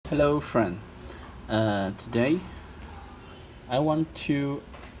Hello, friend. Today, I want to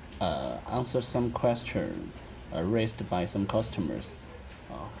answer some questions raised by some customers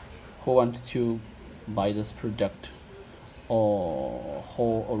who want to buy this product or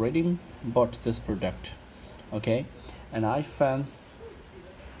who already bought this product. Okay, and I found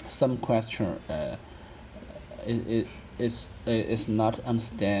some question is not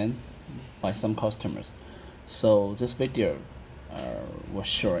understand by some customers. So this video will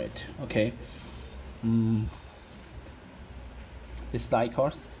show it. Okay. This is the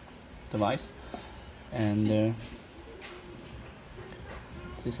IKOS device, and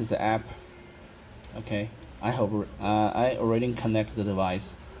this is the app. Okay, I hope I already connect the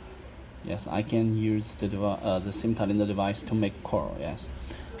device. Yes, I can use the SIM card in the device to make call. Yes.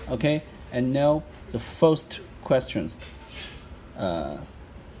 Okay, and now the first questions.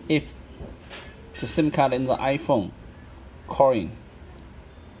 If the SIM card in the iPhone calling,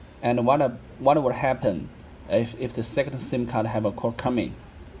 and what would happen if the second SIM card have a call coming?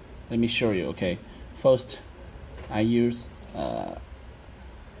 Let me show you. Okay, first I use the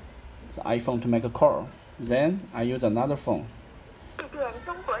iPhone to make a call, then I use another phone.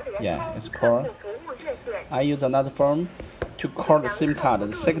 Yeah, it's call. I use another phone to call the SIM card,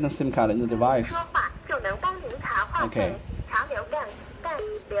 the second SIM card in the device. Okay.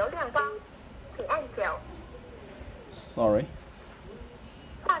 Sorry.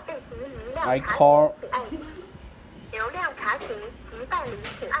 I call.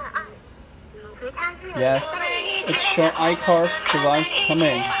 Yes, it's show IKOS device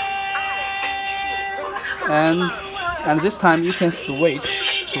coming. And this time you can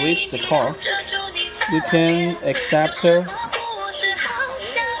switch the call. You can accept,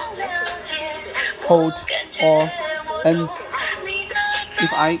 hold, or end.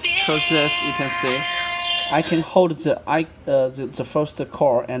 If I choose this, you can see I can hold the first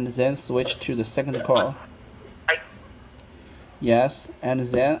call and then switch to the second call. Yes, and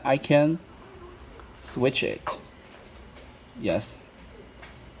then I can switch it. Yes.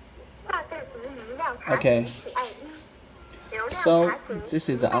 Okay. So this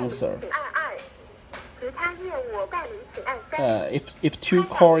is the answer. If two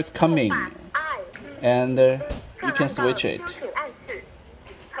calls is coming, and you can switch it.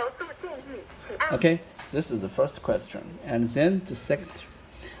 Okay, this is the first question, and then the second.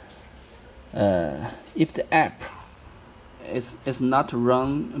 If the app is not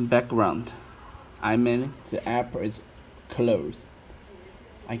run in background, I mean the app is closed.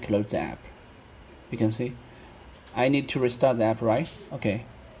 I close the app. You can see I need to restart the app, right? Okay,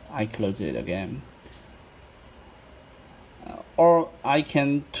 I close it again. Or I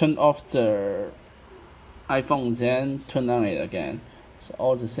can turn off the iPhone, then turn on it again. So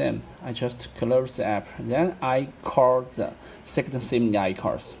all the same, I just close the app, then I call the second SIM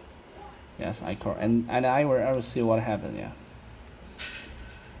IKOS. Yes, I call, and I will see what happened. Yeah.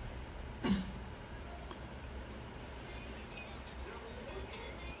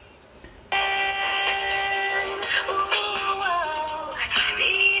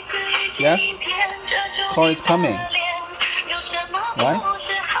 Yes, call is coming. Right?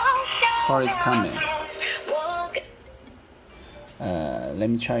 Call is coming. Let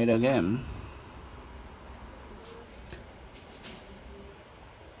me try it again.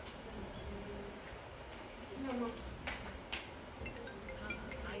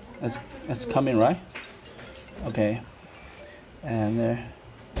 It's coming, right? Okay. And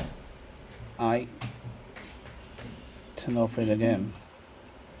I turn off it again.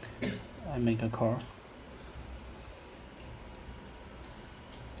 I make a call.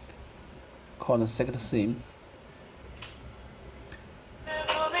 Call the second SIM.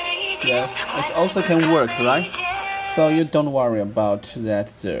 Yes, it also can work, right? So you don't worry about that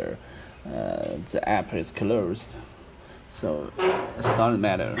the app is closed. So it doesn't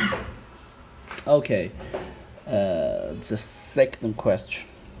matter. Okay. The second question,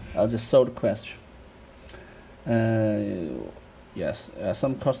 the third question. Yes,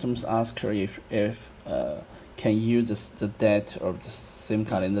 some customers ask her if can use the data of the SIM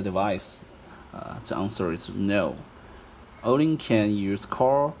card in the device. The answer is no. Only can use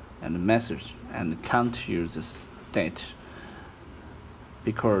call and message, and can't use this data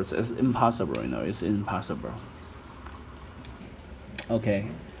because it's impossible. It's impossible.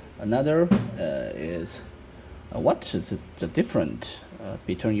 Okay, another is what is the difference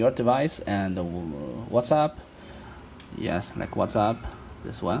between your device and WhatsApp? Yes, like WhatsApp,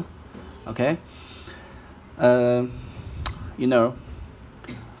 this one. Okay.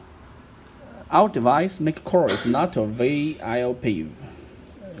 Our device make call is not a VoIP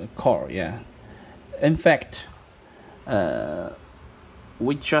call. Yeah. In fact,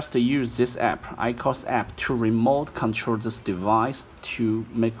 we just use this app, IKOS app, to remote control this device to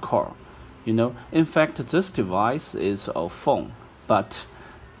make a call. In fact, this device is a phone, but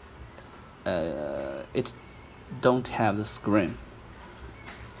it don't have the screen.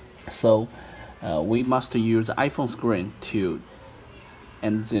 So we must use iPhone screen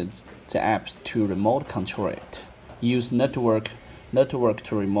and the apps to remote control it. Use network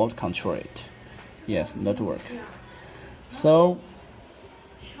to remote control it. Yes, network. So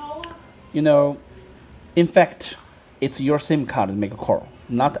in fact, it's your SIM card to make a call,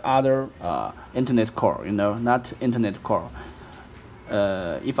 not other internet call. Not internet call.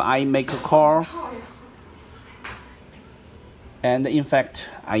 If I make a call, and in fact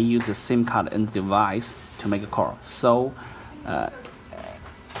I use the SIM card in the device to make a call, so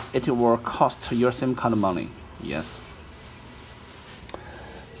it will cost your SIM card money. Yes.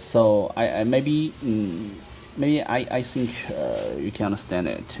 So I maybe I think you can understand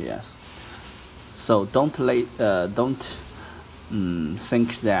it. Yes. So don't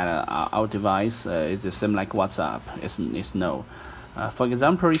think that our device is the same like WhatsApp. It's no. For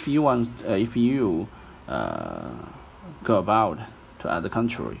example, if you go about to other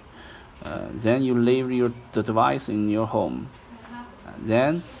country, then you leave the device in your home,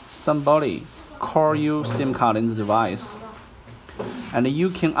 then somebody call you SIM card in the device, and you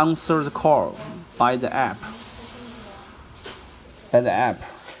can answer the call by the app.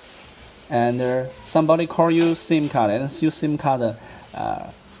 And somebody call you SIM card, and your SIM card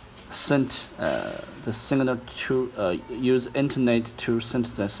sent the signal to use internet to send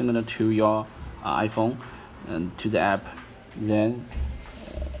the signal to your iPhone and to the app. Then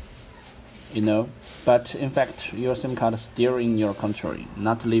but in fact your SIM card is still in your country,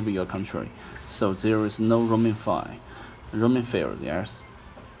 not leave your country, so there is no roaming fee. Yes.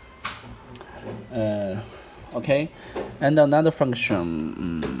 Okay, and another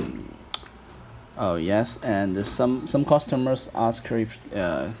function. Oh yes, and some customers ask if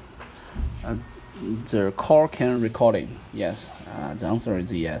the call can recording. Yes, the answer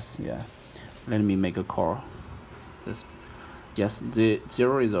is yes. Yeah, let me make a call. Yes, the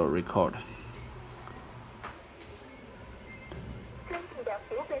 0 is a record.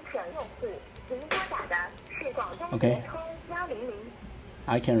 Okay,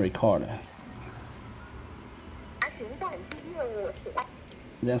 I can record.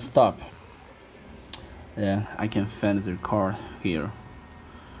 Then stop. Yeah, I can find the record here.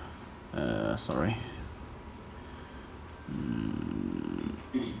 Sorry.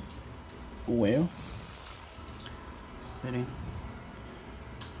 Well, setting.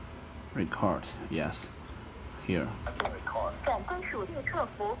 Record. Yes, here.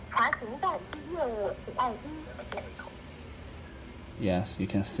 Yes, you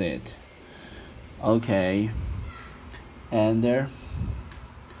can see it. Okay. And there.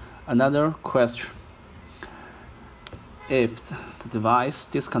 Another question. If the device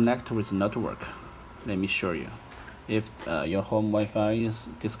disconnect with the network, let me show you. If your home Wi-Fi is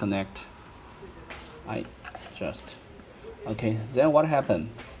disconnect, okay. Then what happened?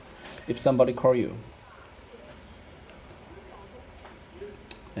 If somebody call you,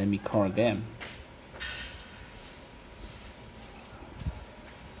 let me call again.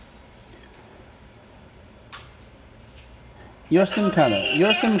 Your SIM card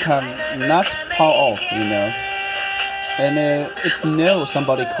not power off, and it knows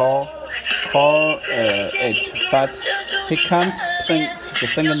somebody call it, but he can't send the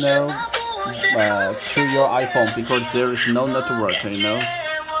signal to your iPhone because there is no network,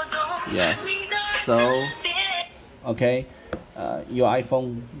 Yes, so okay, your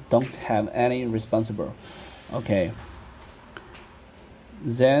iPhone don't have any responsible. Okay,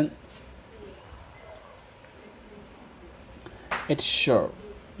 then it show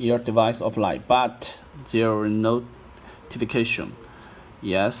your device offline, but there is no notification.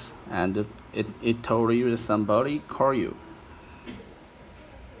 Yes, and it told you that somebody call you.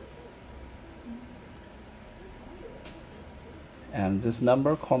 And this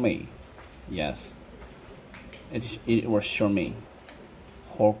number call me. Yes, it will show me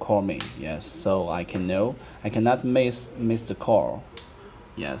who call me. Yes, so I can know I cannot miss the call.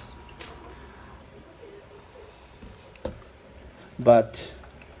 Yes, but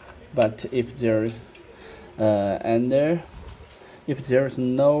if there if there is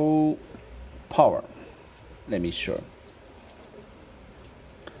no power, let me show.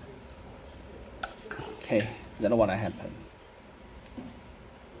 Okay, then what happened?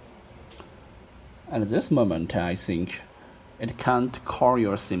 At this moment, I think it can't call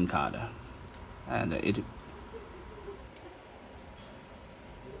your SIM card, and it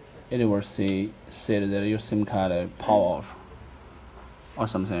will say that your SIM card power off. or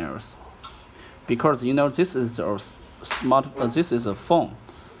something else, because you know this is a smart. This is a phone.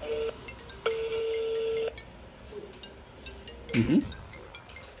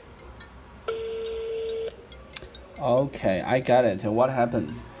 Okay, I got it. What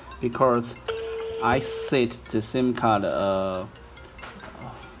happened? Because I set the SIM card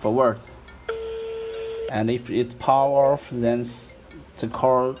forward, and if it's power off, then the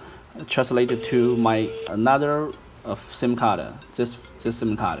call translated to my another SIM card. This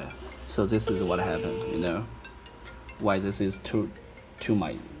SIM card. So this is what happened. You know why this is to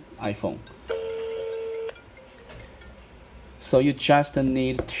my iPhone. So you just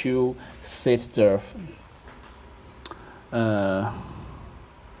need to set the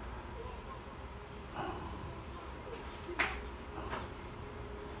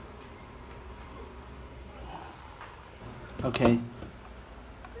okay.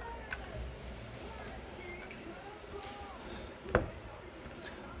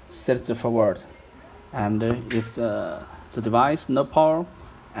 Set the forward, and if the device no power,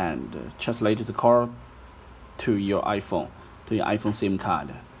 and translate the call to your iPhone, to your iPhone SIM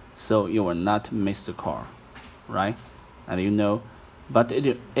card, so you will not miss the call, right? And you know, but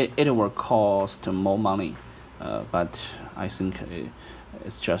it will cost more money, but I think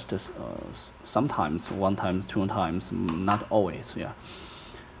it's just sometimes, one time, two times, not always, yeah.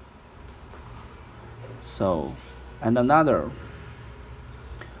 So, and another,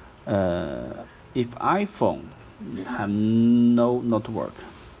 if iPhone have no network,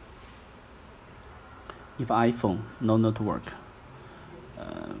 if iPhone no network,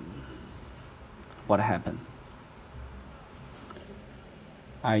 what happened?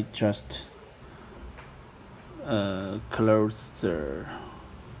 I just close the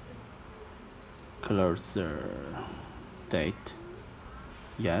date,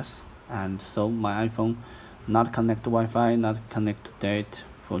 yes, and so my iPhone not connect Wi-Fi, not connect date,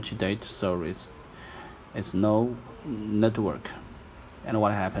 4G date, so it's no network. And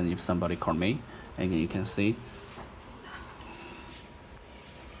what happened if somebody call me? And you can see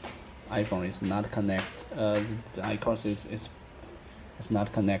iPhone is not connect. The IKOS is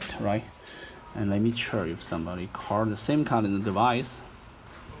not connect, right? And let me check if somebody called the SIM card in the device.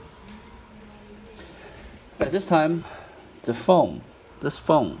 At this time, this phone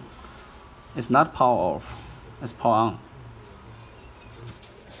is not power off, it's power on.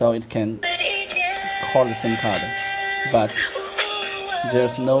 So it can call the SIM card, but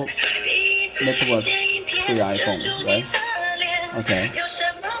there's no network to the iPhone, right? Okay.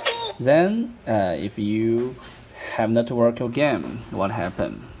 Then if you have network again, what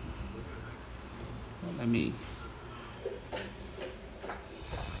happened? Let me.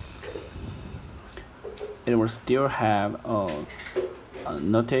 It will still have a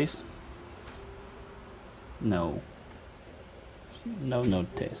notice. No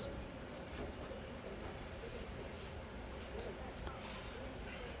notice.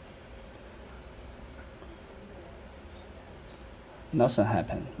 Nothing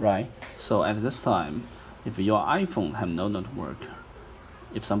happened, right? So at this time, if your iPhone have no network,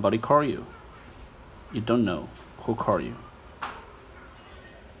 if somebody call you, you don't know who called you.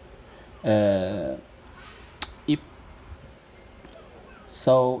 If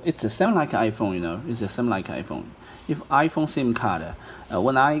so, it's the same like iPhone, you know. It's the same like iPhone. If iPhone SIM card,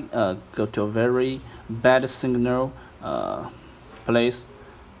 when I go to a very bad signal place,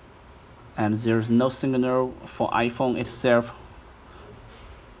 and there's no signal for iPhone itself,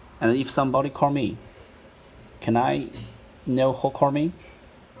 and if somebody call me, can I know who called me?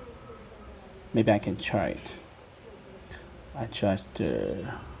 Maybe I can try it. I just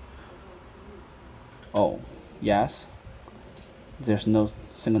oh yes, there's no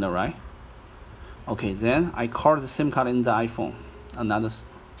signal, right? Okay, then I call the SIM card in the iPhone. Another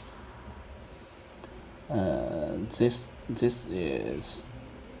this is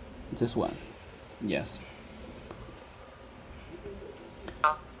this one, yes.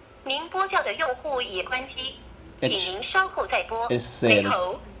 您拨叫的用户已关机，请您稍後再撥。It said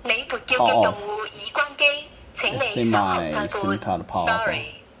power off.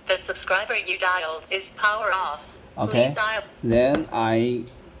 Sorry, the subscriber you dialed is power off. Okay, then I